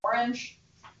French.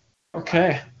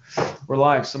 Okay, we're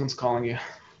live. Someone's calling you.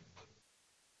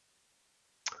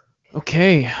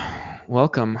 Okay,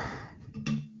 welcome,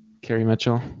 Carrie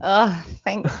Mitchell.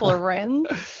 Thanks, Loren.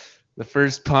 The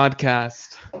first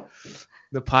podcast,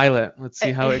 the pilot. Let's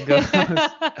see how it goes.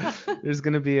 There's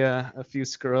going to be a few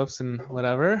screw-ups and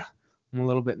whatever. I'm a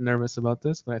little bit nervous about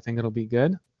this, but I think it'll be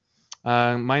good.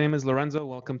 My name is Lorenzo.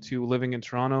 Welcome to Living in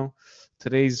Toronto.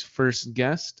 Today's first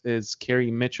guest is Carrie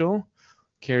Mitchell.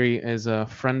 Carrie is a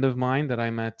friend of mine that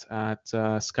I met at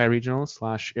Sky Regional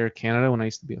 / Air Canada when I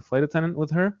used to be a flight attendant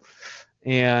with her.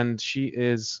 And she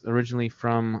is originally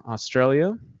from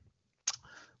Australia.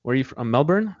 Where are you from?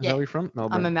 Melbourne? Is that where you're from?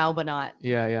 Melbourne. I'm a Melbourneite.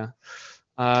 Yeah.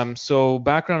 So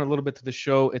background a little bit to the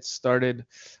show. It started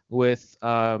with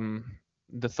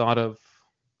the thought of...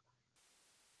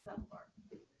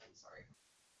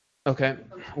 Okay.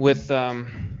 With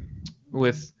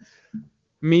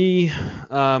me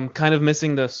kind of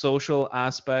missing the social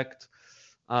aspect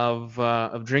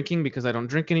of drinking because I don't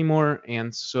drink anymore.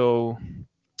 And so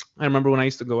I remember when I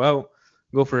used to go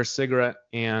for a cigarette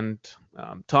and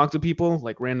talk to people,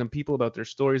 like random people, about their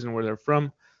stories and where they're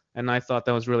from. And I thought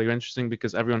that was really interesting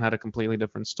because everyone had a completely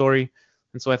different story.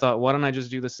 And so I thought, why don't I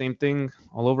just do the same thing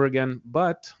all over again,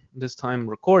 but this time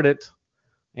record it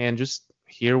and just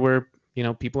hear where,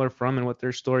 people are from and what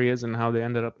their story is and how they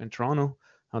ended up in Toronto,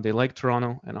 how they like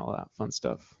Toronto and all that fun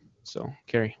stuff. So,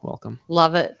 Carrie, welcome.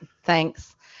 Love it.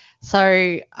 Thanks.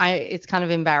 So it's kind of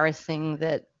embarrassing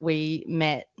that we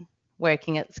met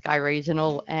working at Sky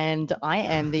Regional, and I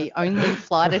am the only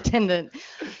flight attendant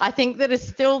I think that is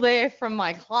still there from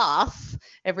my class.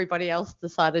 Everybody else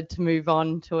decided to move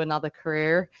on to another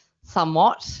career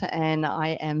somewhat, and I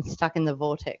am stuck in the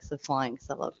vortex of flying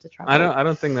because I love to travel. I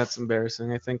don't think that's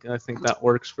embarrassing. I think that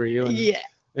works for you. And yeah.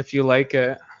 If you like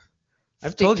it,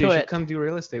 I've told you should come do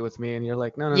real estate with me, and you're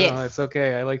like, no, yes. It's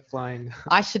okay. I like flying.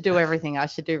 I should do everything. I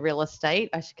should do real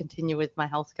estate. I should continue with my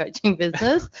health coaching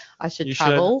business. I should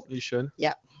travel. You should.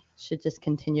 Yeah. Should just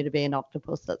continue to be an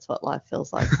octopus. That's what life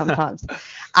feels like sometimes.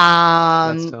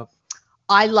 That's tough.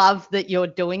 I love that you're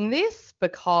doing this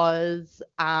because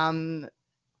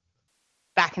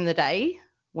back in the day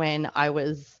when I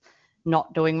was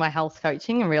not doing my health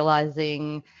coaching and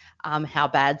realizing how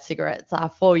bad cigarettes are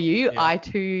for you, I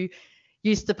too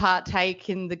used to partake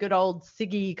in the good old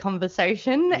ciggy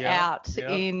conversation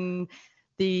in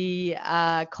the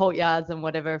courtyards and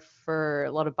whatever for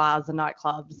a lot of bars and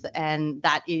nightclubs, and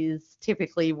that is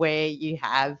typically where you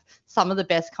have some of the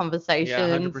best conversations.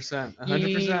 Yeah,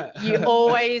 100%. You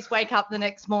always wake up the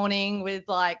next morning with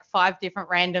like 5 different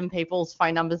random people's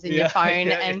phone numbers in your phone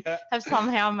and have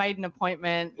somehow made an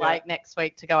appointment like next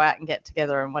week to go out and get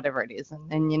together and whatever it is, and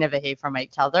then you never hear from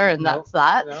each other, and that's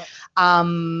that.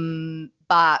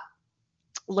 But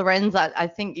Lorenz, I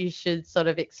think you should sort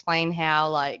of explain how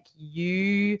like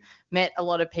you met a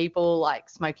lot of people like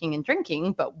smoking and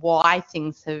drinking, but why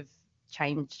things have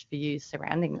changed for you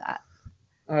surrounding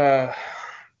that.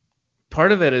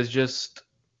 Part of it is just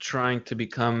trying to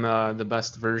become the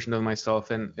best version of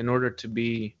myself, and in order to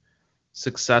be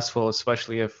successful,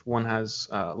 especially if one has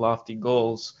lofty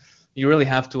goals, you really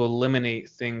have to eliminate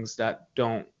things that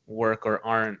don't work or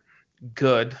aren't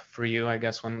good for you, I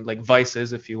guess, when like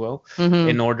vices, if you will,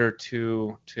 in order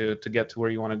to get to where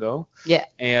you want to go. Yeah.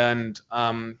 And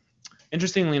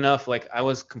interestingly enough, like I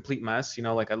was a complete mess,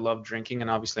 like I love drinking, and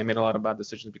obviously I made a lot of bad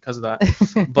decisions because of that.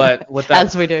 But with that,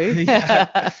 as we do,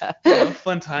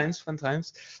 fun times.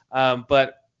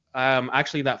 But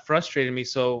actually that frustrated me.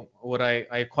 So what I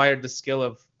acquired the skill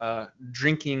of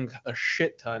drinking a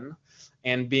shit ton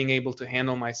and being able to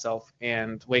handle myself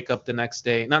and wake up the next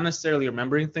day, not necessarily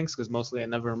remembering things, because mostly I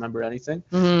never remember anything,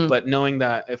 but knowing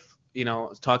that if,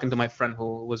 talking to my friend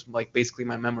who was like basically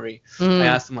my memory, I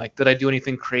asked him like, did I do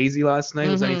anything crazy last night?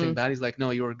 Was anything bad? He's like, no,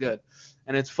 you were good.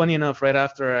 And it's funny enough, right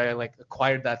after I like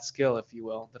acquired that skill, if you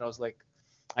will, that I was like,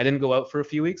 I didn't go out for a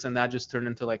few weeks, and that just turned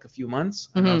into like a few months.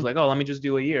 And I was like, oh, let me just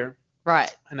do a year.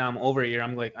 Right. And now I'm over a year.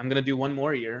 I'm like, I'm going to do one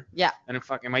more year. Yeah. And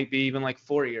it might be even like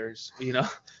 4 years, who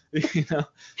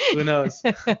knows?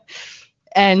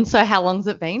 And so how long's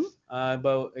it been?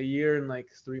 About a year and like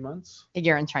 3 months. A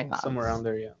year and 3 months. Somewhere around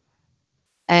there, yeah.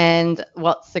 And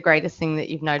what's the greatest thing that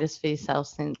you've noticed for yourself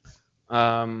since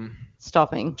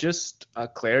stopping? Just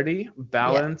clarity,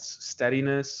 balance,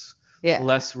 steadiness,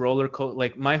 less roller coaster.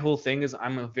 Like my whole thing is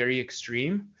I'm a very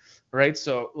extreme. Right.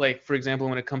 So like, for example,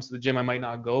 when it comes to the gym, I might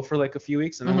not go for like a few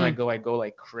weeks. And then when I go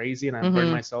like crazy and I burn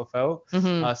myself out.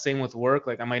 Same with work.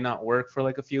 Like I might not work for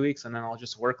like a few weeks, and then I'll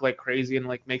just work like crazy and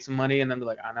like make some money. And then be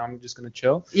like, now I'm just going to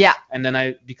chill. Yeah. And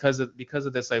then because of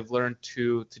this, I've learned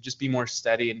to just be more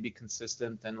steady and be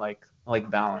consistent and like like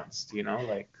balanced, you know,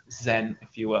 like zen,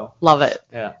 if you will. Love it.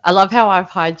 Yeah. I love how I've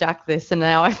hijacked this, and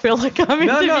now I feel like I'm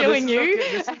interviewing you.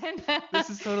 Okay. This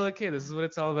is totally okay. This is what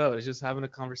it's all about. It's just having a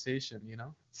conversation, you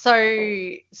know. So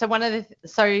the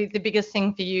biggest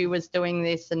thing for you was doing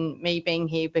this and me being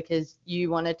here because you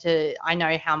wanted to. I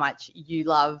know how much you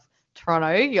love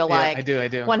Toronto. You're like, I do.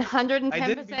 110%. I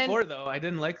did before though. I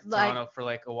didn't like Toronto for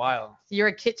like a while. You're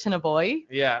a Kitchener boy.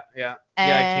 Yeah. I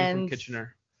came from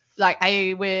Kitchener. Like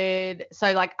I've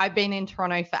been in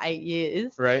Toronto for 8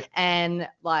 years. Right. And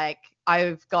like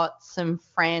I've got some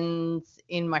friends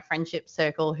in my friendship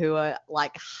circle who are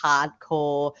like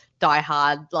hardcore,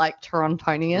 diehard, like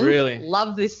Torontonians. Really?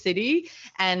 Love this city.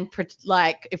 And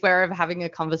like if we're ever having a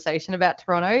conversation about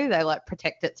Toronto, they like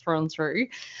protect it through and through.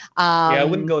 I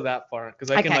wouldn't go that far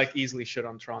because I can like easily shit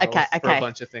on Toronto for a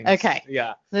bunch of things. Okay.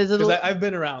 Yeah. Because I've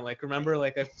been around. Like remember,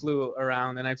 like I flew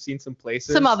around and I've seen some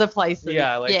places. Some other places.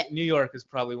 Yeah. Like New York is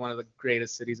probably one of the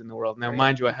greatest cities in the world. Now,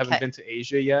 mind you, I haven't been to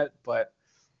Asia yet, but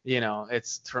you know,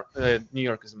 New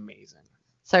York is amazing.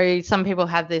 So some people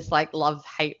have this like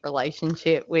love-hate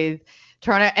relationship with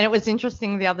Toronto. And it was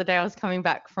interesting the other day, I was coming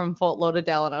back from Fort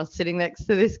Lauderdale and I was sitting next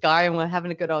to this guy and we're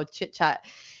having a good old chit chat.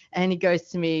 And he goes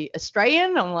to me,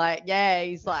 Australian? I'm like, yeah.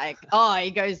 He's like,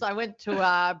 he goes, I went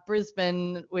to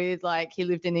Brisbane with like, he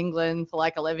lived in England for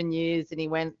like 11 years and he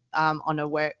went on a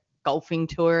work golfing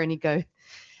tour and he goes,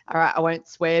 all right, I won't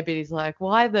swear, but he's like,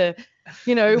 why would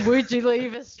you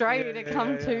leave Australia to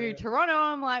come to Toronto?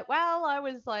 I'm like, well, I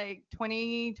was like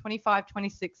 20, 25,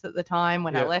 26 at the time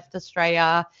when I left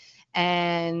Australia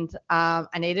and I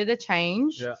needed a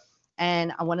change. Yeah.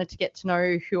 And I wanted to get to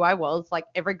know who I was. Like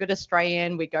every good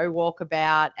Australian, we go walk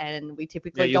about and we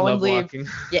typically go and live.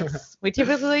 Yes, we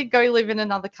typically go live in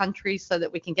another country so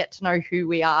that we can get to know who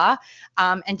we are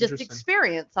and just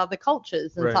experience other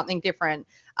cultures and something different.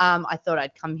 I thought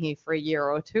I'd come here for a year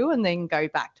or two and then go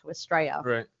back to Australia.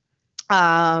 Right.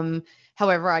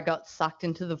 However, I got sucked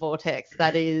into the vortex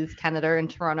that is Canada and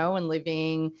Toronto and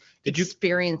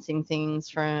experiencing things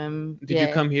from. Did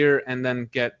you come here and then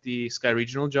get the Sky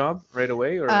Regional job right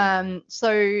away? Or? No,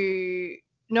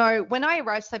 when I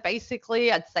arrived, so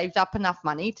basically I'd saved up enough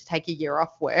money to take a year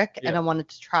off work and I wanted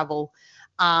to travel.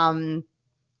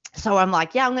 So I'm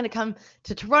like, I'm going to come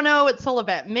to Toronto. It's all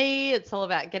about me. It's all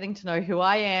about getting to know who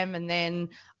I am. And then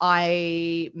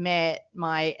I met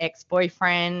my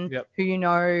ex-boyfriend who you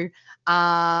know.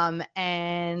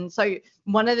 And so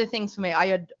one of the things for me, I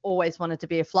had always wanted to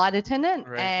be a flight attendant.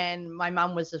 Right. And my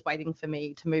mum was just waiting for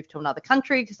me to move to another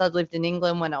country because I'd lived in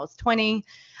England when I was 20.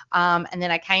 And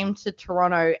then I came to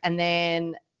Toronto and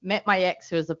then met my ex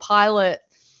who was a pilot.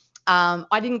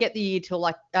 I didn't get the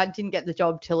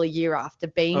job till a year after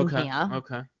being here.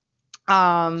 Okay.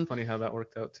 It's funny how that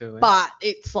worked out too. But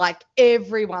it's like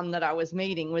everyone that I was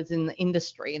meeting was in the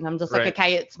industry, and I'm just like,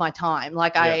 okay, it's my time.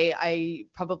 Like I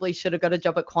probably should have got a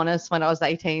job at Qantas when I was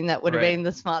 18. That would have been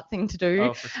the smart thing to do.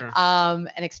 Oh, for sure. And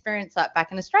experience that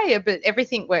back in Australia. But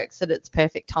everything works at its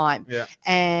perfect time. Yeah.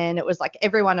 And it was like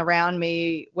everyone around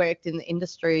me worked in the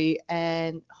industry,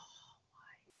 and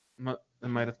it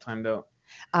might have timed out.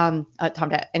 Timed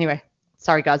out. Anyway,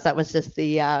 sorry guys, that was just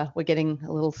the we're getting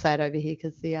a little sad over here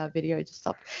because the video just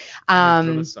stopped.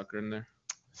 Throw the sucker in there.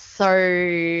 So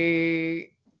am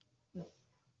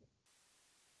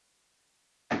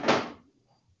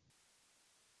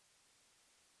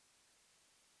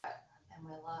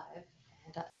I live?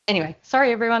 Anyway,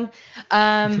 sorry everyone.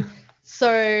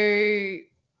 So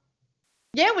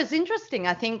yeah, it was interesting.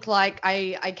 I think like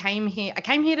I came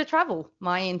here to travel.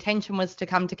 My intention was to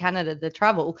come to Canada to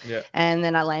travel. Yeah. And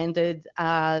then I landed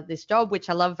this job, which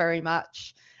I love very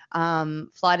much.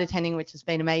 Flight attending, which has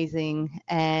been amazing.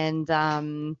 And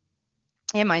my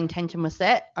intention was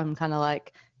set. I'm kind of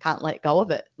like, can't let go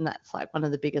of it. And that's like one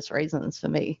of the biggest reasons for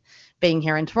me being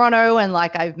here in Toronto. And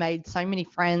like I've made so many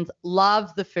friends,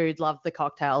 love the food, love the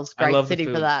cocktails. Great city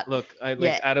for that. Look,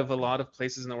 out of a lot of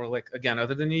places in the world, like again,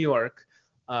 other than New York,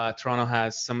 Toronto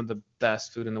has some of the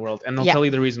best food in the world. And they'll tell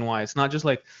you the reason why. It's not just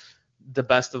like the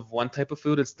best of one type of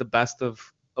food. It's the best of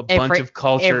a bunch of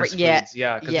cultures. Because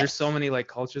there's so many like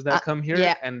cultures that come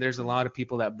here. And there's a lot of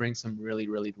people that bring some really,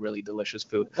 really, really delicious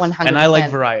food. 100%. And I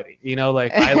like variety. You know,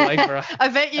 like I like variety. I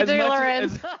bet you do,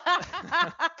 Lorenz.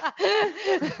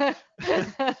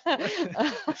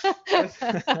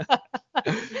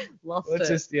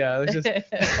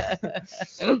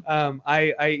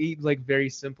 I eat like very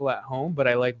simple at home, but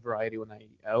I like variety when I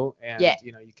eat out, and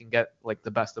you know, you can get like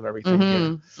the best of everything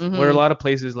here. Where a lot of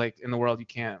places like in the world you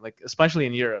can't, like especially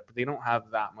in Europe, they don't have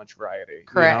that much variety.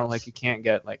 Correct. You know, like you can't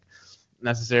get like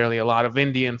necessarily a lot of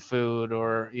Indian food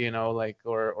or like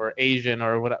or Asian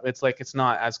or whatever. It's like it's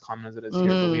not as common as it is here,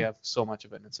 but we have so much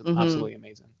of it, and it's absolutely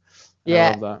amazing. And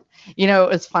I love that. It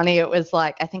was funny. It was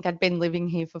like, I think I'd been living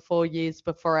here for 4 years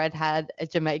before I'd had a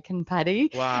Jamaican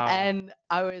patty. Wow. And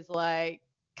I was like,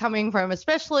 coming from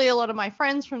especially a lot of my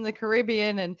friends from the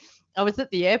Caribbean, and I was at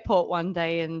the airport one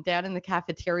day, and down in the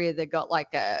cafeteria they got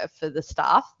like for the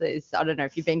staff, there's, I don't know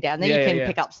if you've been down there, you can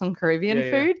pick up some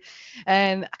Caribbean food.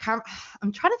 And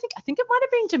I'm trying to think, I think it might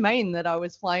have been Jermaine that I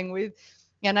was flying with.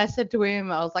 And I said to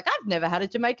him, I was like, I've never had a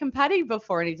Jamaican patty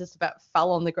before. And he just about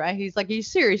fell on the ground. He's like, are you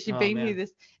serious? You've been here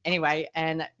this. Anyway,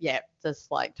 and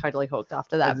just like totally hooked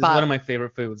after that. It's one of my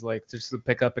favorite foods, like just to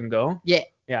pick up and go. Yeah.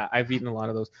 Yeah, I've eaten a lot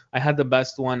of those. I had the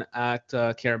best one at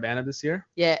Caravana this year.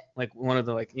 Yeah. Like one of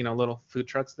the little food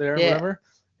trucks there or whatever.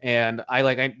 And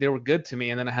they were good to me.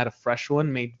 And then I had a fresh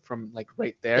one made from like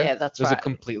right there. Yeah, that's right. It was a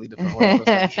completely different world.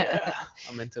 Like, yeah,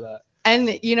 I'm into that.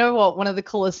 And you know what? One of the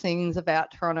coolest things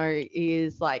about Toronto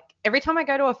is like every time I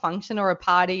go to a function or a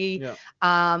party,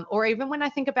 or even when I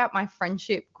think about my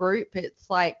friendship group, it's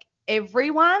like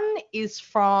everyone is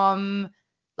from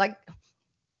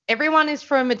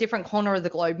a different corner of the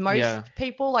globe. Most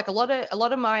people, like a lot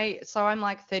of my, so I'm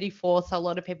like 34, so a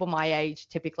lot of people my age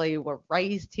typically were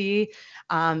raised here.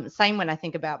 Same when I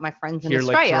think about my friends in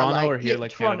Australia. Like Toronto or here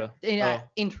like Toronto, Canada?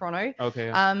 In Toronto. Okay.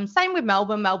 Yeah. Same with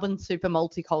Melbourne. Melbourne's super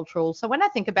multicultural. So when I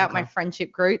think about my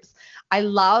friendship groups, I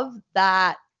love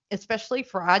that, especially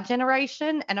for our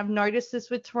generation, and I've noticed this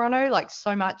with Toronto like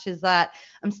so much, is that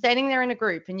I'm standing there in a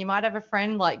group and you might have a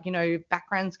friend like,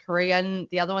 background's Korean,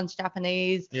 the other one's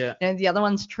Japanese, the other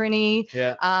one's Trini.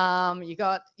 You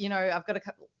got, I've got a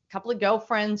couple of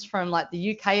girlfriends from like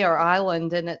the UK or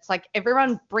Ireland, and it's like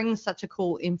everyone brings such a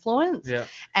cool influence.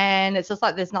 And it's just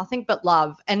like there's nothing but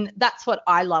love, and that's what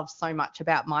I love so much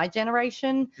about my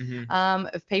generation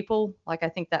of people. Like I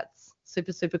think that's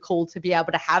super, super cool to be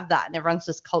able to have that, and everyone's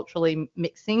just culturally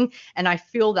mixing, and I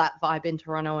feel that vibe in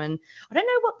Toronto. And I don't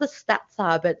know what the stats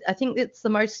are, but I think it's the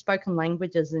most spoken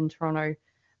languages in Toronto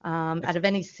out of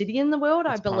any city in the world,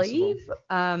 I believe.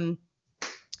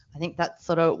 I think that's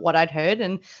sort of what I'd heard,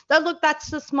 and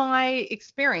that's just my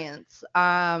experience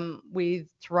with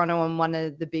Toronto, and one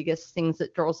of the biggest things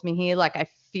that draws me here. Like I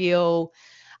feel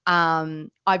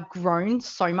I've grown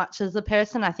so much as a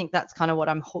person. I think that's kind of what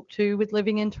I'm hooked to with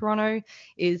living in Toronto,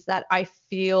 is that I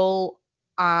feel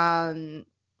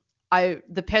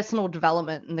the personal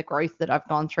development and the growth that I've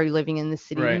gone through living in the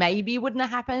city maybe wouldn't have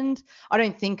happened. I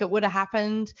don't think it would have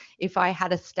happened if I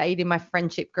had stayed in my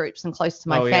friendship groups and close to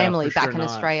my family back in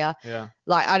Australia. Yeah.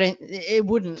 Like it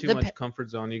wouldn't. Too much comfort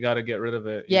zone. You got to get rid of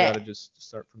it. You got to just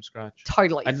start from scratch.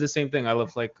 Totally. I did the same thing. I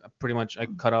love I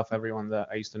cut off everyone that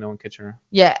I used to know in Kitchener.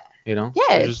 Yeah. Yeah,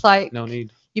 it's like no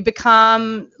need. You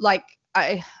become like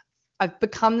I've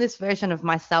become this version of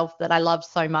myself that I love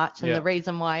so much. And the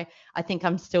reason why I think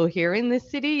I'm still here in this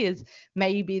city is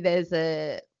maybe there's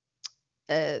like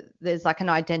an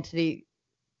identity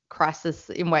crisis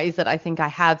in ways that I think I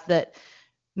have, that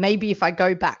maybe if I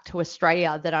go back to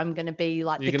Australia, that I'm going to be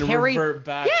like the Kerry.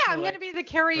 I'm going to be the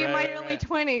Kerry in my early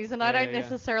 20s. And I don't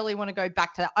necessarily want to go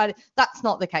back to that. That's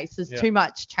not the case. There's too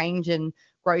much change and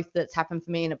growth that's happened for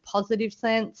me in a positive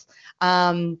sense.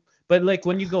 But like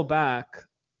when you go back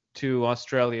to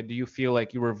Australia, do you feel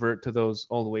like you revert to those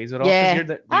old ways at all?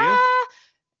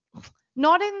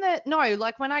 Not in the, no,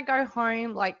 like when I go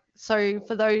home, like, so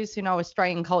for those who know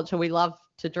Australian culture, we love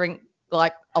to drink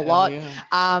like a lot.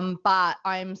 But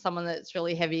I'm someone that's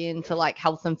really heavy into like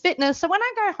health and fitness. So when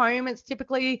I go home, it's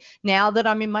typically, now that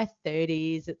I'm in my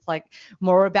 30s, it's like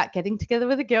more about getting together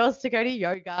with the girls to go to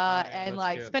yoga and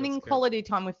like spending quality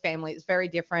time with family. It's very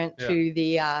different to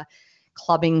the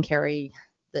clubbing Kerry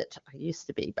that I used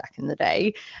to be back in the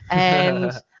day.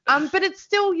 And but it's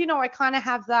still, I kind of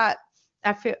have that.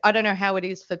 I don't know how it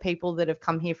is for people that have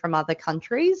come here from other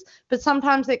countries, but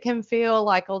sometimes it can feel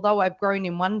like, although I've grown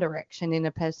in one direction in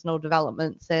a personal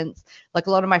development sense, like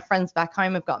a lot of my friends back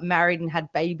home have got married and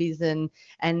had babies and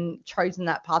chosen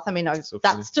that path. I mean,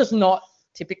 that's just not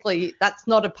typically, that's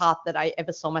not a path that I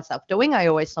ever saw myself doing. I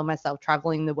always saw myself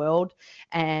traveling the world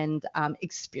and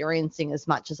experiencing as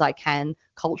much as I can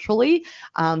culturally.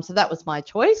 So that was my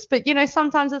choice. But,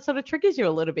 sometimes it sort of triggers you a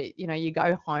little bit. You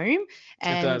go home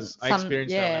and... It does. I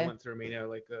experienced that when I went to Romania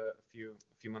like a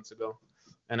few months ago.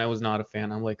 And I was not a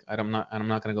fan. I'm like, I'm not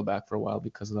going to go back for a while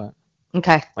because of that.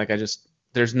 Okay. Like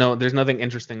there's nothing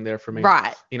interesting there for me.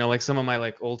 Right. Like some of my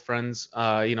like old friends,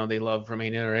 they love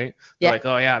Romania, right? They're like,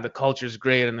 oh yeah, the culture's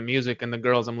great and the music and the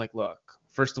girls. I'm like, look,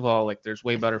 first of all, like there's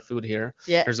way better food here.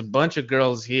 Yeah. There's a bunch of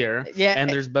girls here. Yeah. And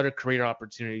there's better career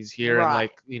opportunities here and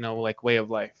like, like way of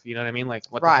life. You know what I mean? Like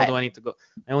what the hell do I need to go?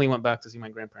 I only went back to see my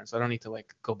grandparents. So I don't need to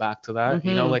like go back to that.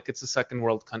 Like it's a second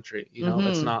world country.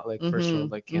 It's not like first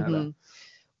world like Canada.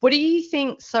 What do you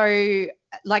think? So,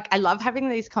 like, I love having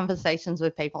these conversations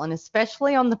with people, and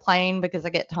especially on the plane because I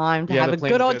get time to have a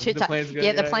good old chit chat.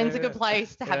 The plane's a good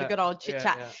place to have a good old chit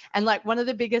chat. And like one of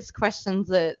the biggest questions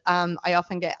that I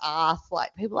often get asked,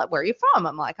 like people are like, where are you from?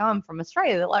 I'm like, oh, I'm from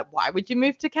Australia. They're like, why would you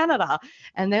move to Canada?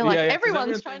 And they're like,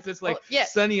 everyone's trying to. It's like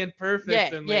sunny and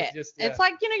perfect. And like just, it's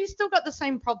like you still got the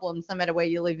same problems no matter where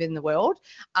you live in the world.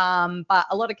 But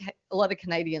a lot of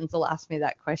Canadians will ask me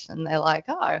that question. They're like,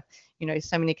 oh,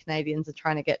 so many Canadians are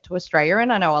trying to get to Australia,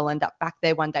 and I know I'll end up back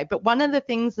there one day. But one of the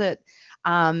things I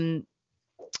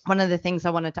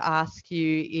wanted to ask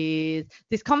you is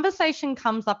this conversation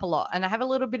comes up a lot, and I have a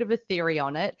little bit of a theory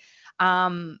on it,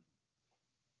 that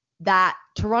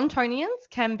Torontonians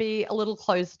can be a little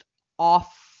closed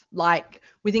off, like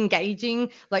with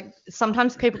engaging. Like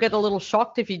sometimes people get a little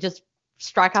shocked if you just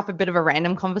strike up a bit of a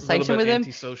random conversation with them.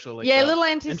 Antisocial, like a little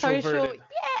antisocial.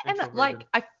 And like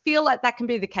I feel like that can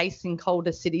be the case in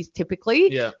colder cities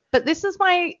typically. Yeah. But this is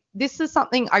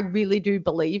something I really do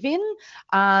believe in,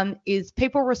 is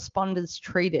people respond as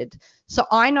treated. So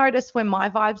I notice when my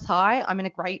vibe's high, I'm in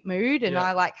a great mood and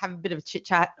I like have a bit of a chit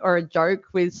chat or a joke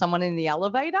with someone in the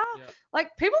elevator. Yeah.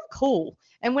 Like people are cool.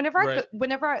 And whenever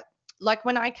like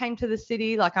when I came to the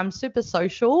city, like I'm super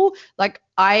social. Like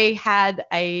I had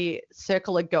a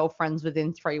circle of girlfriends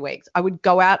within 3 weeks. I would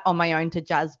go out on my own to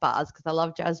jazz bars because I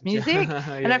love jazz music.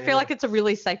 And I feel like it's a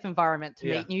really safe environment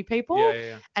to meet new people.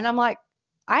 And I'm like,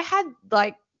 I had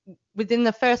like within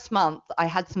the first month, I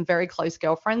had some very close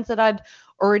girlfriends that I'd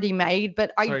already made.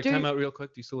 But time out real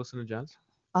quick. Do you still listen to jazz?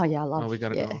 Oh yeah, I love it. Oh, we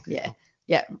gotta go.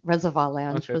 Yeah. Reservoir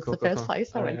Lounge was the first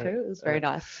place I went to. It was very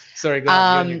nice. Sorry, go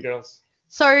on, you and your girls.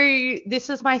 So this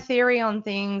is my theory on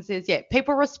things is,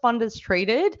 people respond as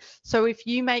treated. So if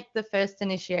you make the first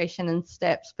initiation and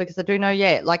steps, because I do know,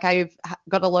 like I've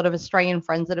got a lot of Australian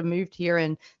friends that have moved here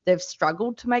and they've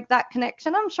struggled to make that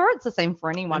connection. I'm sure it's the same for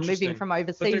anyone moving from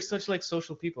overseas. But they're such like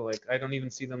social people. Like I don't even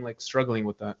see them like struggling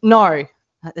with that. No.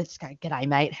 They just go, g'day,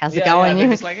 mate. How's it going? They're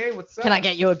just like, hey, what's up? Can I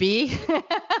get you a beer?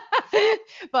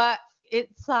 But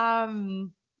it's,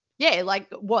 like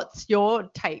what's your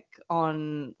take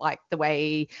on like the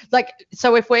way, like,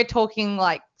 so if we're talking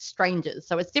like strangers,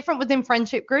 so it's different within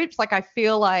friendship groups. Like I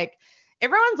feel like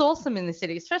everyone's awesome in the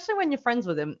city, especially when you're friends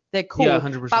with them. They're cool. Yeah,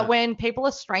 100%. But when people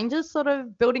are strangers sort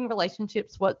of building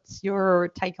relationships, what's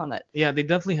your take on it? Yeah, they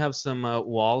definitely have some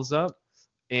walls up.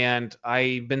 And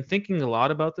I've been thinking a lot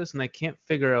about this and I can't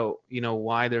figure out,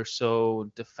 why they're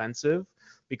so defensive,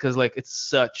 because like it's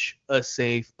such a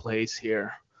safe place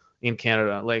here in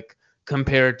Canada, like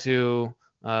compared to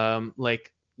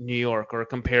like New York or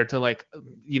compared to like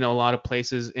a lot of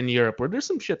places in Europe where there's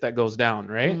some shit that goes down,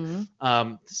 right?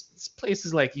 This place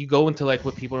is like you go into like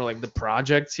what people are like the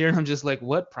projects here, and I'm just like,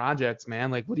 what projects,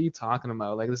 man? Like what are you talking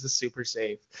about? Like this is super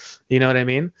safe, you know what I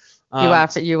mean?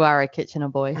 You are a Kitchener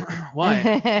boy.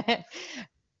 Why?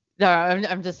 No,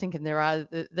 I'm just thinking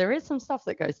there is some stuff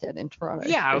that goes down in Toronto.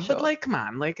 Yeah, but like come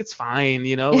on, like it's fine,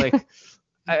 like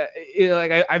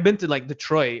I've been to like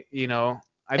Detroit,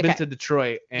 I've been to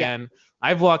Detroit and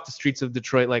I've walked the streets of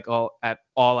Detroit like at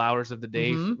all hours of the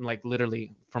day, like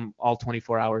literally from all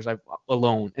 24 hours I've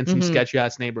alone in some sketchy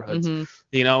ass neighborhoods, and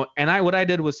what I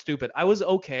did was stupid. I was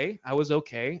okay,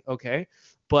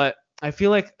 but I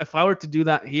feel like if I were to do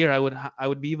that here, I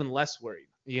would be even less worried.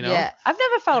 Yeah, I've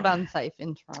never felt unsafe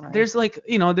in Toronto. There's like,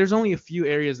 there's only a few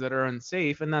areas that are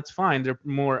unsafe, and that's fine. They're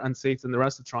more unsafe than the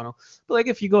rest of Toronto. But like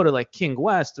if you go to like King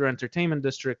West or Entertainment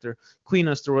District or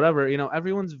Queenest or whatever,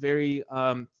 everyone's very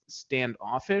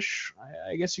standoffish,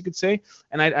 I guess you could say.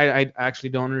 And I actually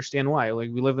don't understand why.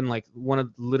 Like we live in like one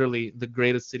of literally the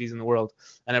greatest cities in the world,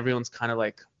 and everyone's kind of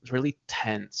like really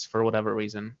tense for whatever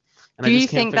reason. And do you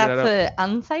think that's an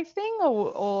unsafe thing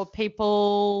or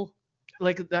people?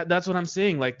 Like that's what I'm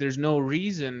saying. Like there's no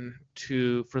reason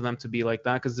for them to be like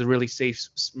that because it's a really safe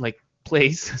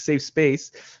safe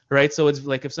space, right? So it's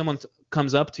like if someone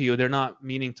comes up to you, they're not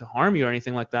meaning to harm you or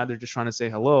anything like that. They're just trying to say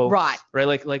hello. Right.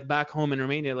 Like back home in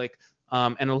Romania, like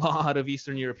and a lot of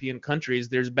Eastern European countries,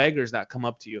 there's beggars that come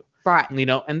up to you. Right.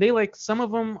 And they like some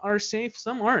of them are safe,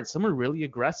 some aren't. Some are really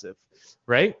aggressive,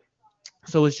 right?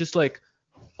 So it's just like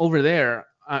over there.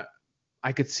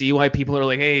 I could see why people are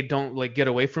like, hey, don't like get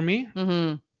away from me.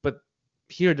 But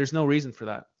here, there's no reason for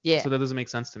that. Yeah. So that doesn't make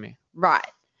sense to me. Right.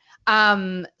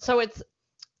 So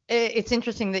it's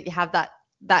interesting that you have that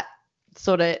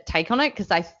sort of take on it,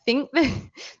 because I think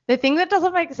the thing that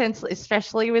doesn't make sense,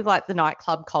 especially with like the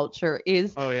nightclub culture,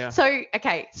 is so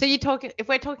if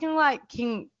we're talking like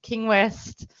King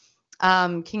West,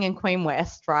 King and Queen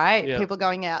West, right? Yeah. People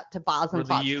going out to bars and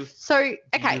clubs. Youth. So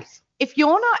if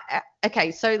you're not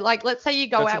so like let's say you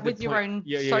go out with your own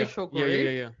social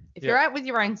group. If you're out with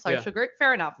your own social group,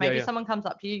 fair enough. Maybe someone comes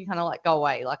up to you, you kind of like go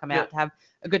away, like I'm out to have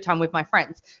a good time with my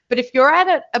friends. But if you're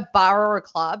at a bar or a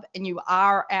club and you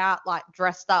are out like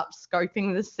dressed up,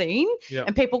 scoping the scene,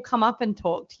 and people come up and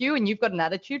talk to you and you've got an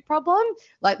attitude problem,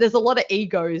 like there's a lot of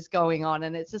egos going on,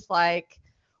 and it's just like,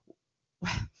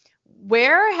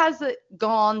 where has it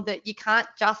gone that you can't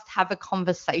just have a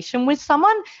conversation with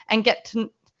someone and get to,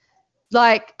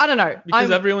 like, I don't know.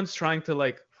 Because everyone's trying to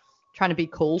be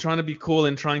cool.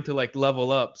 And trying to like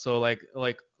level up. So like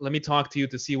let me talk to you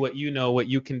to see what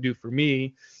you can do for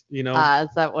me, you know. Is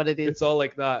that what it is? It's all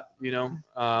like that, you know.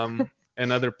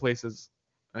 And other places,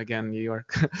 again, New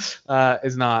York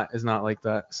is not like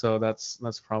that. So that's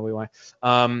probably why.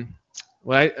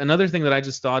 Another thing that I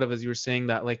just thought of as you were saying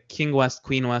that, like King West,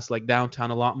 Queen West, like downtown,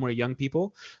 a lot more young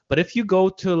people. But if you go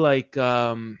to like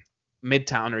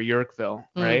Midtown or Yorkville,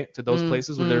 right, to those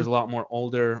places where there's a lot more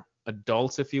older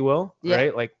adults, if you will,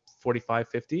 right, like 45,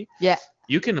 50,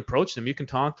 you can approach them, you can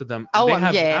talk to them. They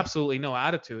have absolutely no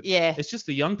attitude. It's just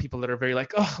the young people that are very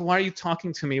like, oh, why are you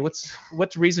talking to me?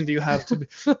 What reason do you have to be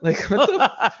like, what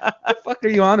the fuck are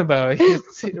you on about?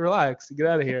 Relax, get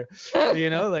out of here. You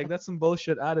know, like that's some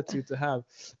bullshit attitude to have.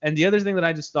 And the other thing that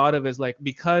I just thought of is like,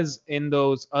 because in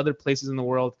those other places in the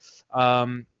world,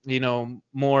 you know,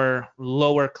 more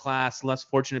lower class, less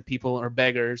fortunate people or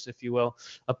beggars, if you will,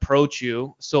 approach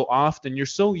you so often, you're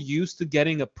so used to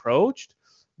getting approached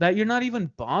that you're not even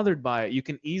bothered by it. You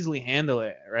can easily handle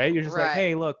it, right? You're just like,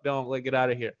 hey, look, don't, like, get out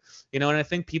of here. You know, and I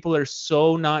think people are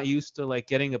so not used to like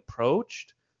getting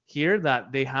approached here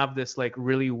that they have this like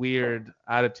really weird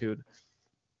attitude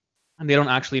and they don't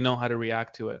actually know how to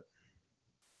react to it.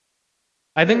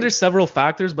 I think there's several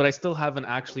factors, but I still haven't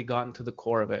actually gotten to the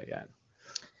core of it yet.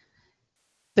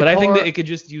 But I think that it could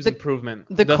just use improvement.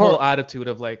 The whole attitude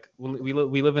of like, we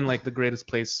live in like the greatest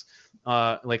place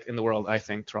like in the world. I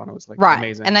think Toronto is like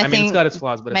amazing. And I mean, it's got its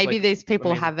flaws, but maybe it's, like, these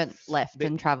people amazing. haven't left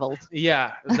and traveled.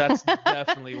 Yeah, that's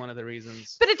definitely one of the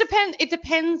reasons. But it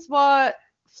depends what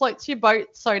floats your boat,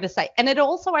 so to say. And it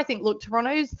also, I think, look,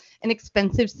 Toronto's an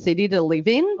expensive city to live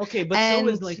in. Okay, but so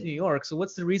is like New York. So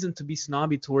what's the reason to be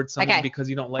snobby towards someone because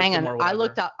you don't like them or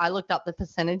whatever? I looked up the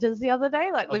percentages the other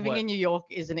day. Like living in New York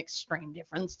is an extreme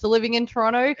difference to living in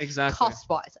Toronto. Exactly.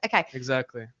 Cost-wise. Okay.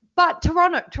 Exactly. But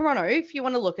Toronto, if you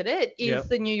want to look at it, is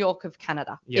the New York of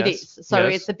Canada. Yes. It is. So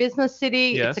it's a business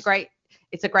city. Yes.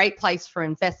 It's a great place for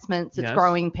investments. It's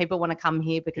growing. People want to come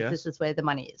here because this is where the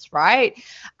money is, right?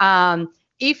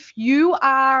 If you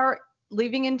are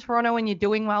living in Toronto and you're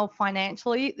doing well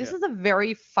financially, this is a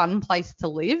very fun place to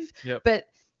live. Yep. But,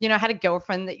 you know, I had a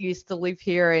girlfriend that used to live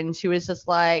here and she was just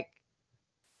like,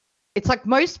 it's like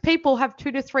most people have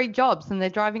 2 to 3 jobs and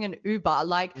they're driving an Uber.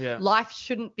 Like life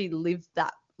shouldn't be lived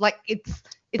that. Like it's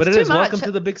but it too is much. Welcome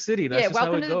to the big city. That's just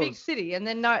welcome how it to goes. the big city. And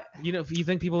then you know, if you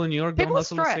think people in New York don't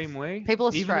hustle the same way, people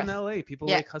are even stressed. in LA, people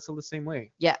like hustle the same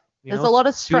way. Yeah. There's a lot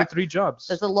of stress. 2 to 3 jobs.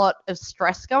 There's a lot of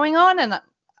stress going on, and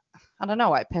I don't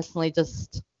know. I personally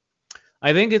just.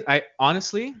 I think I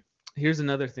honestly, here's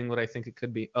another thing. What I think it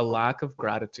could be a lack of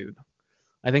gratitude.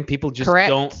 I think people just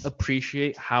don't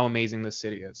appreciate how amazing this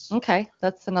city is. Okay,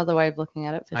 that's another way of looking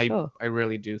at it for sure. I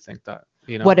really do think that.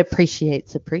 You know. What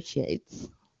appreciates.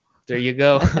 There you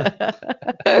go.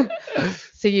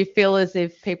 So you feel as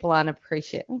if people aren't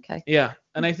appreciating. Okay. Yeah,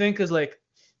 and I think is like.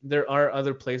 There are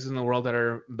other places in the world that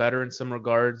are better in some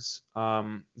regards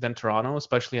than Toronto,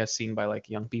 especially as seen by like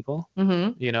young people.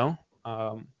 Mm-hmm. You know,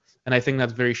 and I think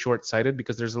that's very short-sighted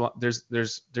because there's a lot.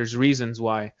 There's reasons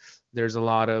why there's a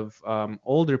lot of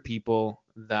older people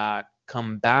that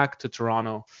come back to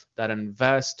Toronto that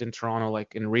invest in Toronto,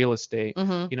 like in real estate.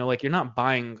 Mm-hmm. You know, like you're not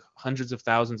buying hundreds of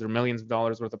thousands or millions of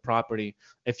dollars worth of property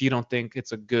if you don't think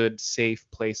it's a good, safe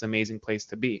place, amazing place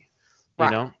to be. You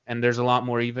know, and there's a lot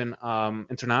more even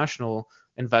international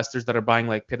investors that are buying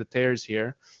like pied-à-terres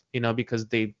here, you know, because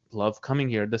they love coming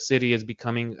here. The city is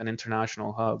becoming an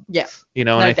international hub. Yeah. You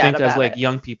know, and I think as like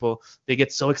young people, they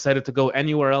get so excited to go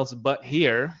anywhere else but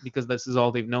here because this is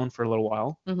all they've known for a little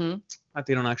while. Mm-hmm. That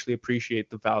they don't actually appreciate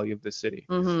the value of the city.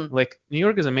 Mm-hmm. Like New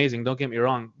York is amazing, don't get me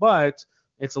wrong, but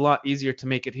it's a lot easier to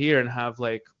make it here and have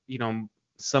like, you know,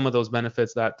 some of those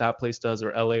benefits that place does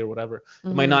or LA or whatever. Mm-hmm.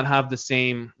 It might not have the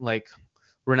same like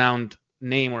renowned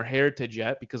name or heritage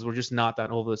yet because we're just not that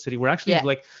old of a city. We're actually Yeah,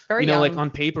 like, very like young.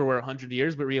 on paper we're 100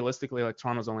 years, but realistically, like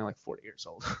Toronto's only like 40 years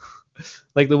old.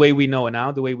 Like the way we know it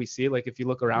now, the way we see it, like if you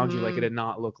look around you, like it did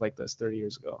not look like this 30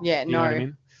 years ago. Yeah, You know what I no.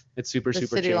 mean? It's super The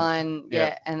super city changed. line,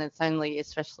 yeah, and it's only,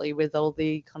 especially with all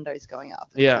the condos going up.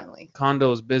 It's Yeah, only,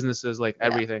 condos, businesses, like Yeah.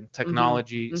 everything,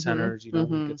 technology Mhm. centers. You know, like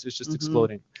Mhm. it's just Mhm.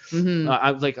 exploding.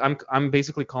 Mhm. I'm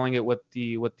basically calling it what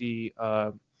the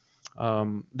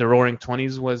Roaring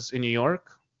Twenties was in New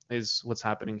York is what's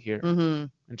happening here Mhm.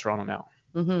 in Toronto now.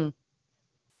 Mhm.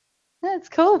 That's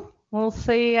cool. We'll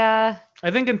see. I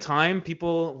think in time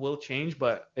people will change,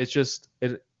 but it's just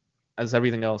as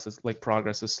everything else, it's like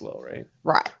progress is slow, right?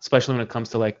 Right. Especially when it comes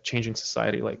to like changing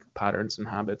society, like patterns and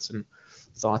habits and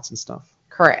thoughts and stuff.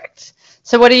 Correct.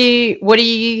 So what do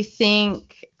you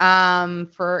think,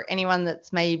 for anyone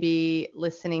that's maybe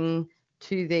listening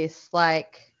to this,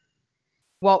 like,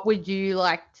 what would you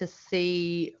like to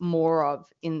see more of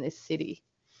in this city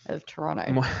of Toronto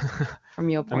from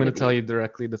your point I'm gonna of view? tell you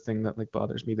directly the thing that like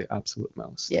bothers me the absolute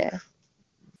most. Yeah.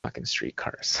 Fucking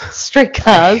streetcars. Streetcars.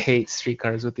 I hate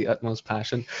streetcars with the utmost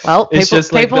passion. Well, It's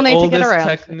just like people the need to get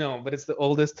oldest around. no, but it's the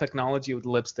oldest technology with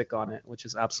lipstick on it, which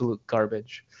is absolute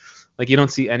garbage. Like you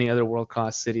don't see any other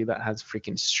world-class city that has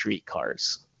freaking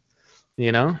streetcars.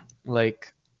 You know?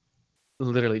 Like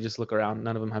literally just look around.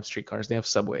 None of them have streetcars. They have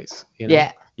subways. You know?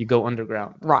 Yeah. You go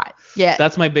underground. Right. Yeah.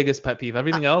 That's my biggest pet peeve.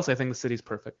 Everything else, I think the city's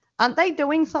perfect. Aren't they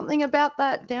doing something about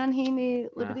that down here near Nah.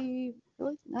 Liberty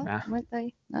Village? No, Nah. weren't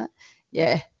they? No.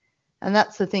 Yeah. And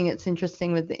that's the thing that's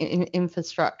interesting with the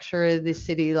infrastructure of this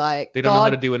city. Like, They don't know how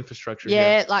to do infrastructure.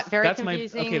 Yeah, like very That's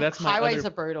confusing. that's my Highways other-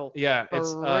 are brutal. Yeah,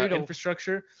 it's Brutal.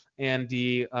 infrastructure and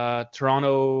the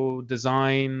Toronto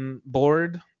Design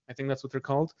Board. I think that's what they're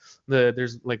called.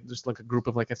 There's like a group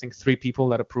of like I think 3 people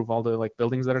that approve all the like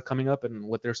buildings that are coming up and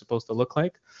what they're supposed to look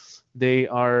like. They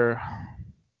are.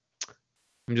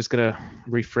 I'm just gonna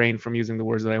refrain from using the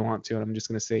words that I want to, and I'm just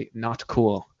gonna say not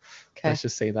cool. Okay. Let's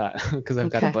just say that because I've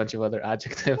got a Okay. bunch of other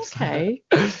adjectives. Okay.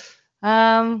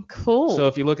 Cool. So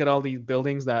if you look at all these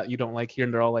buildings that you don't like here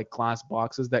and they're all like glass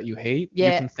boxes that you hate, you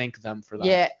Yeah. can thank them for that.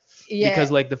 Yeah. Yeah. Because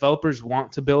like developers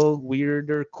want to build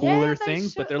weirder, cooler they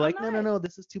things, but should. they're I like, no, know.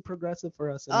 this is too progressive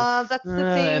for us. And, That's the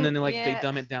thing. and then like they yeah.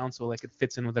 dumb it down so like it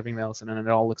fits in with everything else, and then it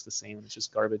all looks the same. And it's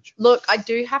just garbage. Look, I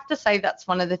do have to say that's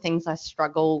one of the things I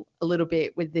struggle a little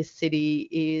bit with this city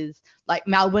is like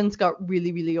Melbourne's got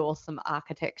really, really awesome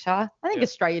architecture. I think Yeah.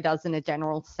 Australia does in a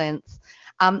general sense.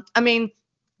 I mean,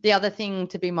 the other thing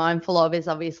to be mindful of is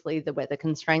obviously the weather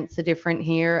constraints are different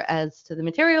here as to the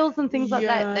materials and things like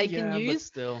that they can But use.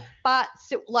 still, But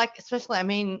still, like, especially, I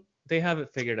mean, they have it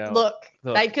figured out. look,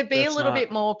 Look, they could be a that's little not-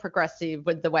 bit more progressive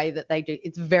with the way that they do.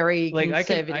 It's very like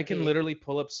conservative. I can here. literally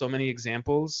pull up so many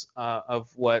examples of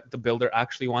what the builder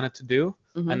actually wanted to do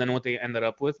Mhm. and then what they ended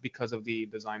up with because of the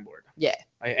design board. Yeah.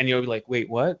 And you'll be like, wait,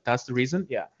 what? That's the reason?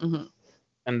 Yeah. Mhm.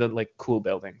 And the like cool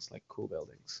buildings.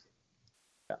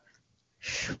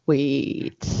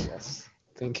 Sweet. Yes.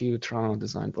 Thank you, Toronto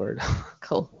Design Board.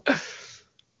 Cool.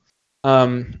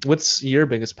 What's your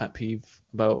biggest pet peeve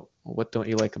about what don't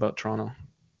you like about Toronto?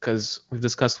 Because we've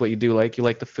discussed what you do like. You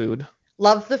like the food,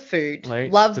 Love the food.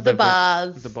 right? Love the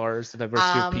bars, bars. the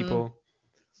diversity of Um, people.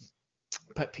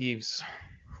 Pet peeves.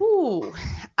 Ooh.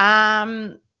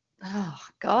 Oh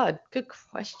God, good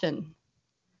question.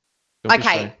 Don't be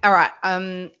Okay. shy. All right.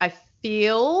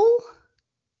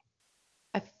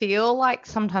 I feel like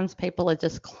sometimes people are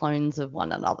just clones of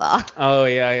one another. Oh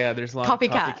yeah. There's a lot of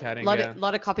Copycat. copycatting.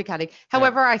 Lot of copycatting.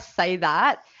 However, I say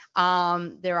that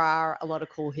there are a lot of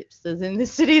cool hipsters in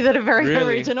this city that are very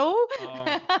Really? original.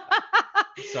 Oh.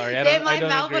 Sorry, I They're don't. my I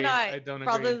don't agree. Melbourneite I don't agree.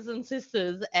 brothers and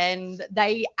sisters, and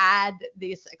they add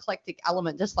this eclectic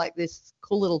element, just like this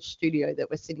cool little studio that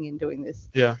we're sitting in doing this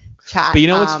Yeah. chat. But you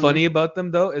know what's funny about them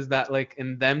though is that like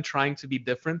in them trying to be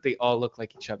different, they all look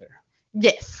like each other.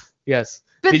 Yes. Yes.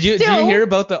 But Did you still, hear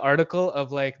about the article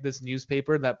of like this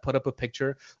newspaper that put up a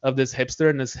picture of this hipster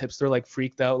and this hipster like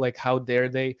freaked out like how dare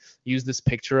they use this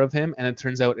picture of him, and it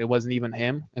turns out it wasn't even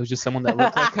him. It was just someone that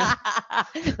looked like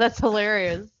him. That's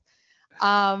hilarious.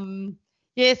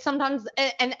 Yeah, sometimes,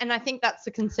 and I think that's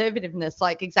the conservativeness,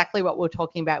 like exactly what we're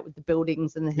talking about with the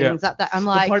buildings and the Yeah. things like that. I'm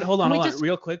But like, hold on, just-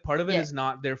 real quick. Part of it Yeah. is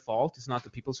not their fault. It's not the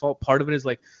people's fault. Part of it is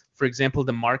like, for example,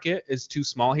 the market is too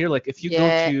small here. Like if you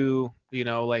Yeah. go to you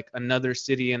know, like another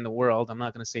city in the world, I'm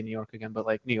not going to say New York again, but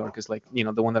like New York is like, you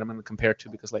know, the one that I'm going to compare to,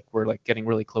 because like we're like getting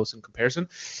really close in comparison.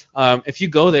 If you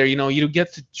go there, you know, you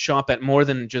get to shop at more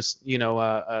than just, you know,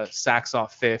 Saks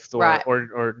Off Fifth or, Right.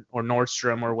 or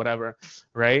Nordstrom or whatever,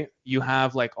 right? You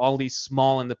have like all these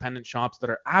small independent shops that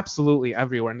are absolutely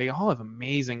everywhere, and they all have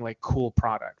amazing, like, cool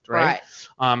product, right?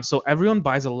 So everyone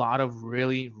buys a lot of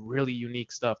really, really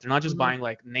unique stuff. They're not just buying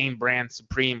like name brand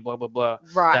Supreme, blah blah blah,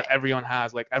 that everyone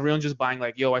has. Like everyone's just buying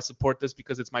like, yo, I support this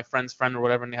because it's my friend's friend or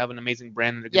whatever, and they have an amazing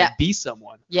brand and they're gonna be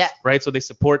someone. Right. So they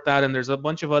support that, and there's a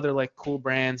bunch of other like cool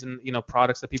brands and, you know,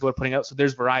 products that people are putting out. So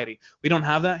there's variety. We don't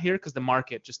have that here because the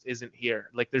market just isn't here.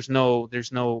 Like there's no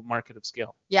market of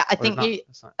scale. Yeah, I think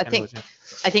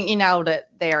you nailed it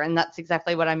there, and that's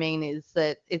exactly what I mean. Is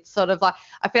that it's sort of like,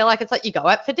 I feel like it's like you go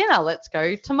out for dinner, let's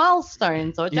go to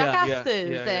Milestones or Jack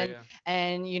Astor's,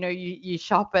 and you know, you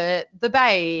shop at the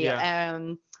Bay,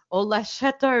 or La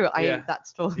Chateau. I ate that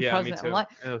store. Yeah, me too. I'm like,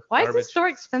 why is this store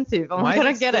expensive? I'm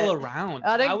gonna get it. Around?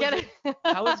 I don't get it.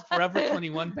 How is Forever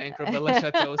 21 bankrupt, but La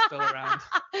Chateau is still around?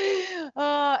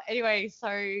 Anyway, so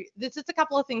there's just a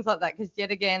couple of things like that, because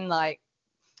yet again, like,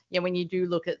 yeah, when you do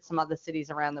look at some other cities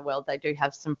around the world, they do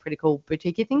have some pretty cool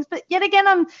boutique things. But yet again,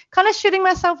 I'm kind of shooting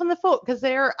myself in the foot, because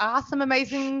there are some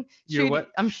amazing.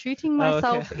 I'm shooting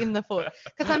myself in the foot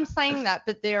because I'm saying that,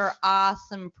 but there are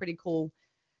some pretty cool,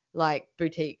 like,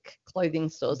 boutique clothing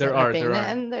stores there are,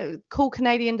 and the cool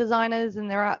Canadian designers, and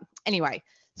there are anyway.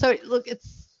 So look,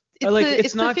 it's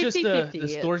not just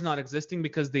the stores not existing,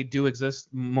 because they do exist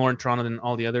more in Toronto than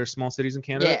all the other small cities in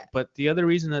Canada. But the other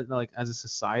reason that, like, as a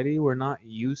society, we're not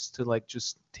used to like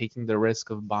just taking the risk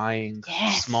of buying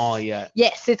small yet.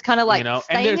 Yes, it's kind of like, you know,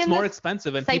 and it's more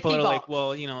expensive, and people are like,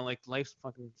 well, you know, like life's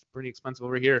fucking pretty expensive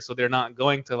over here, so they're not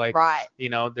going to like, you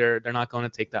know, they're not going to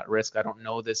take that risk. I don't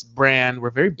know this brand. We're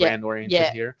very brand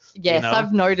oriented here. Yes, you know?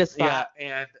 I've noticed that.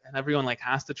 Yeah, and everyone like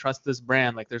has to trust this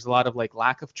brand. Like there's a lot of like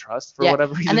lack of trust for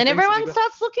whatever reason. And then everyone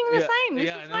starts looking the same.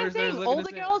 This is my thing. All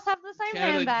the girls have the same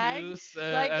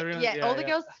handbag. All the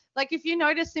girls. Like, if you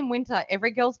notice in winter,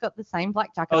 every girl's got the same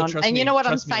black jacket on. And you know what,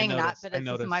 I'm saying that, but it's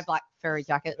just my black furry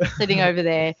jacket sitting over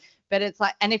there. But it's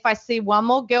like, and if I see one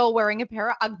more girl wearing a pair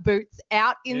of Ugg boots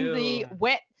out in the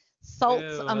wet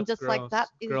salts, I'm just like, that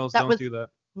was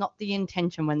not the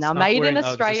intention when they were made in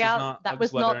Australia. That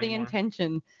was not the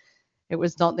intention. It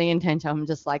was not the intention. I'm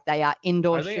just like, they are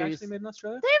indoor shoes. Are they actually made in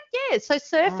Australia? So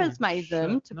surfers made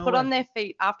them to put on their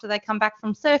feet after they come back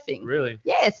from surfing. Really?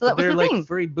 Yeah, so that was the thing. They're like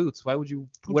furry boots. Why would you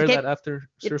wear that after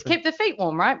surfing? To keep the feet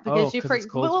warm, right? Because you're free.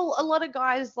 Well, a lot of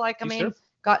guys, like,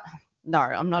 no,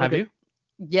 I'm not. Have you?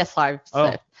 Yes, I've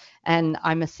surfed. And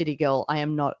I'm a city girl. I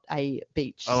am not a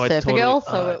beach surfer girl.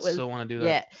 So it was. I still want to do that.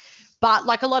 Yeah. But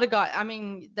like a lot of guys, I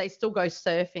mean, they still go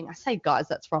surfing. I say guys,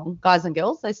 that's wrong. Guys and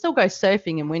girls, they still go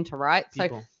surfing in winter, right?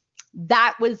 So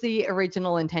that was the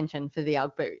original intention for the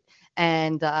Ugg boot.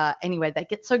 And anyway, they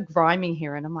get so grimy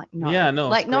here, and I'm like, no. Yeah, no.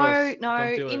 Like, no,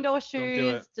 indoor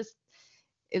shoes, just,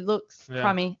 it looks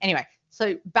crummy. Anyway,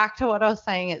 so back to what I was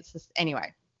saying. It's just,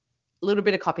 anyway, a little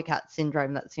bit of copycat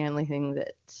syndrome. That's the only thing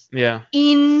that. Yeah.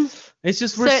 It's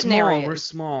just we're small. Areas, we're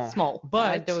small. Small.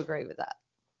 But I do agree with that.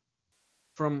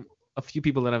 From a few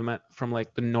people that I've met from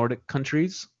like the Nordic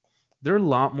countries, they're a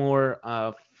lot more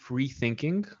free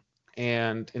thinking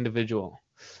and individual.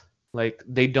 Like,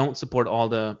 they don't support all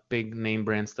the big name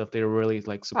brand stuff. They really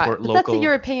like support local. That's a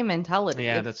European mentality.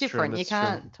 Yeah, that's different. You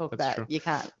can't talk that. You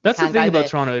can't. That's the thing about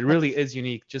Toronto. It really is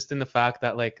unique, just in the fact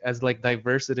that, like, as like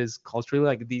diverse it is culturally,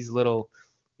 like these little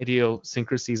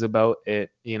idiosyncrasies about it,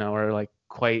 you know, are like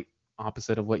quite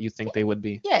opposite of what you think they would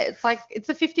be. Yeah, it's like, it's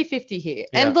a 50-50 here.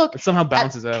 Yeah, and look, it somehow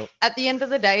balances out. At the end of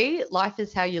the day, life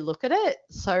is how you look at it.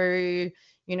 So,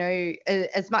 you know,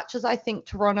 as much as I think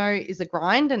Toronto is a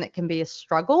grind and it can be a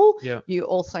struggle, you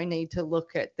also need to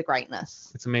look at the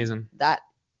greatness. It's amazing. That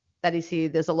is here.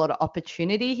 There's a lot of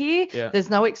opportunity here. Yeah. There's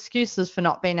no excuses for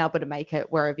not being able to make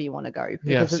it wherever you want to go,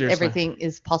 because everything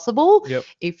is possible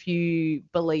if you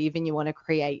believe and you want to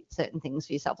create certain things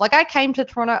for yourself. Like, I came to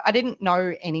Toronto, I didn't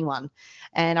know anyone,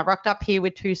 and I rocked up here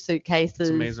with 2 suitcases. It's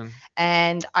amazing.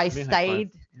 And I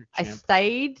stayed.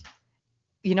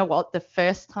 You know what? The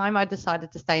first time I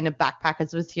decided to stay in a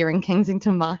backpackers was here in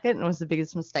Kensington Market, and it was the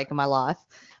biggest mistake of my life.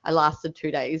 I lasted 2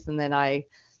 days, and then I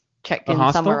checked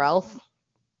in somewhere else.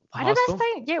 Why did I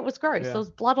stay? Yeah, it was gross. There was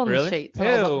blood on the sheets. Ew.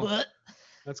 I was like,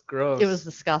 that's gross. It was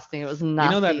disgusting. It was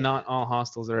nasty. You know that not all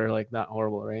hostels are like that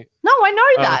horrible, right? No, I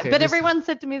know that. Okay, but everyone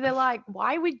said to me, they're like,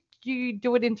 why would you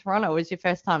do it in Toronto? It was your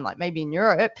first time, like maybe in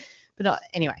Europe. But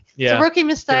anyway, it's a rookie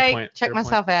mistake. Check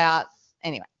myself out.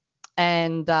 Anyway.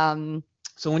 And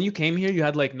So when you came here, you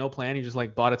had like no plan. You just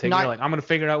like bought a ticket. No. You're like, I'm gonna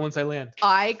figure it out once I land.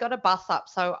 I got a bus up,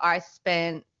 so I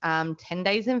spent 10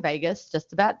 days in Vegas,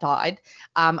 just about died.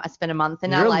 I spent a month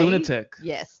in You're LA. a lunatic.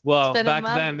 Yes. Well, Spent a back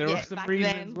month- then there yeah, were some back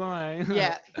reasons then. why.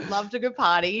 Yeah, loved a good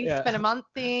party. Yeah. Spent a month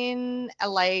in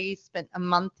LA, spent a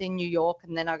month in New York,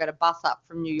 and then I got a bus up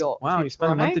from New York. Wow, to you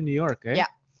spent a month Toronto. in New York, eh? Yeah.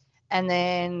 And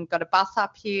then got a bus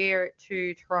up here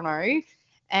to Toronto.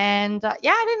 And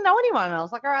yeah, I didn't know anyone. I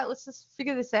was like, all right, let's just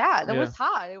figure this out. And it Yeah. was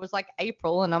hard. It was like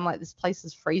April, and I'm like, this place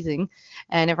is freezing.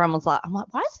 And everyone was like, I'm like,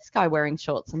 why is this guy wearing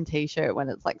shorts and t-shirt when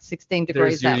it's like 16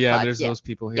 degrees There's you, outside? yeah, there's those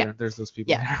people here. Yeah. There's those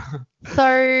people Yeah. here.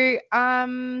 So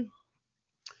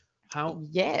How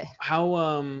yeah.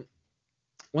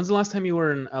 when's the last time you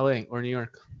were in LA or New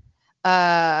York?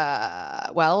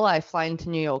 Well, I fly into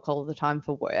New York all the time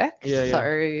for work. Yeah, yeah.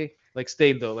 So Like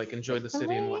stayed though, like enjoyed the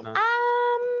city and whatnot.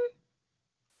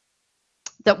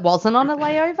 that wasn't on a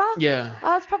layover. Yeah.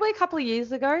 It's probably a couple of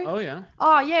years ago. Oh yeah.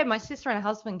 Oh yeah, my sister and her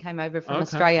husband came over from Okay.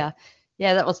 Australia.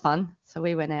 Yeah, that was fun. So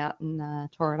we went out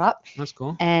and tore it up. That's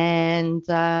cool. And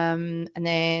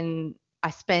then I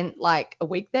spent like a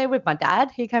week there with my dad.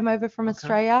 He came over from Okay.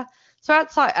 Australia. So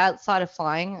outside of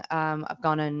flying, I've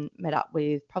gone and met up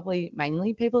with probably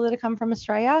mainly people that have come from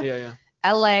Australia. Yeah, yeah.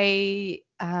 LA,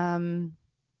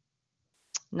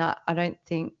 no, I don't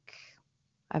think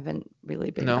I haven't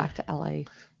really been No? back to LA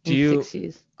Do in you- 6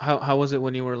 years. How was it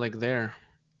when you were like there?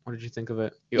 What did you think of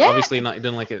it? You Yeah. obviously not you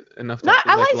didn't like it enough to No, like,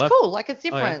 LA's left. cool. Like it's Oh,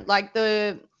 yeah. different. Like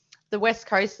the West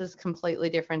Coast is completely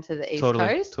different to the East Totally,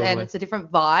 Coast, and totally. it's a different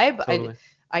vibe. Totally.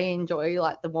 I enjoy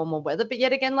like the warmer weather, but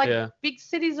yet again, like Yeah. big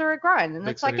cities are a grind, and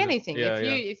Big it's like cities are- anything. yeah,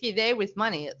 If you're there with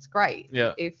money, it's great.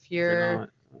 Yeah. If If you're you're not-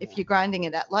 if you're grinding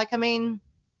it out, like I mean,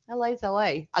 LA's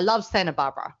LA. I love Santa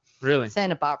Barbara. Really?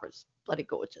 Santa Barbara's bloody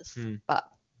gorgeous. Hmm. But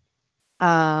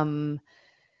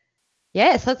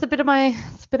yeah, so it's a bit of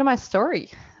my story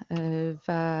of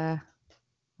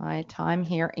my time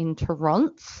here in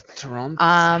Toronto.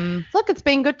 Toronto. Look, it's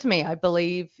been good to me. I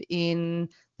believe in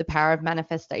the power of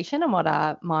manifestation and what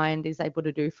our mind is able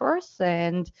to do for us.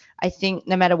 And I think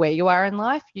no matter where you are in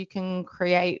life, you can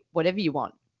create whatever you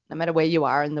want, no matter where you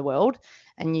are in the world,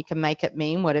 and you can make it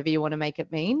mean whatever you want to make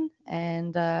it mean.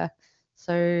 And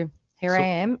so here I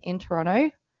am in Toronto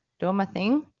doing my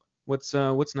thing. What's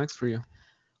next for you?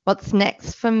 What's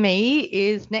next for me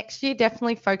is next year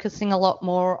definitely focusing a lot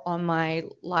more on my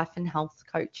life and health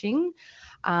coaching,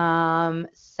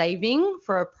 saving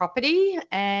for a property,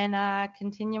 and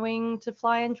continuing to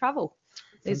fly and travel.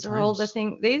 These are all the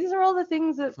things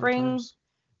that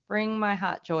bring my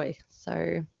heart joy.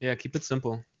 So Yeah, keep it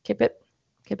simple. keep it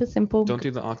simple. Don't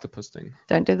do the octopus thing.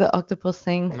 Don't do the octopus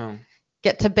thing. No.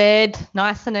 Get to bed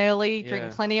nice and early. Yeah.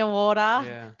 Drink plenty of water.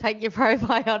 Yeah. Take your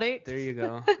probiotics. There you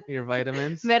go. Your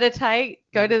vitamins. Meditate.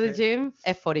 Go to the Meditate. gym.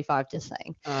 F45, just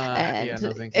saying. Yeah,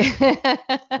 no thank you.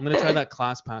 I'm gonna try that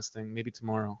class thing maybe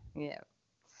tomorrow. Yeah.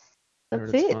 I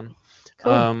heard That's it's it. fun.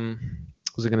 Cool.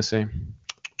 What was I gonna say?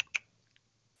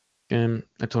 And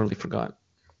I totally forgot.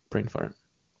 Brain fart.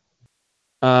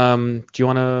 Do you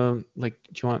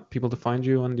want people to find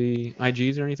you on the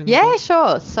IGs or anything? Yeah, like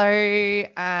sure. So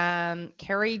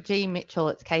Kerry G Mitchell,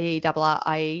 it's KERRIEG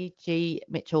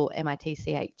Mitchell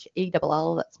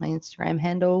MITCHELL. That's my Instagram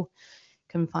handle. You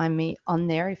can find me on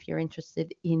there if you're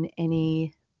interested in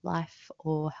any life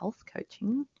or health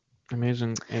coaching. that?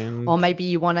 Amazing. And Or maybe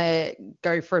you want to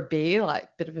go for a beer, like a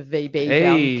bit of a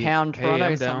VB downtown Toronto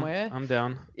I'm somewhere. Down. I'm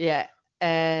down. Yeah. I'll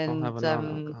And have a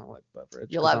non-alcoholic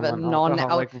beverage. you'll 'cause have I'm a an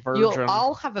alcoholic virgin.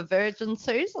 I'll have a virgin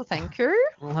Susan, thank you.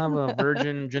 I'll have a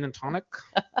virgin gin and tonic.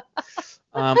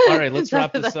 All right, let's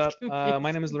wrap this That's up. confusing.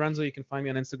 My name is Lorenzo. You can find me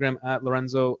on Instagram at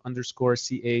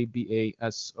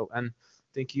Lorenzo_CABASON.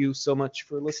 Thank you so much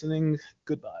for listening.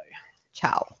 Goodbye.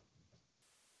 Ciao.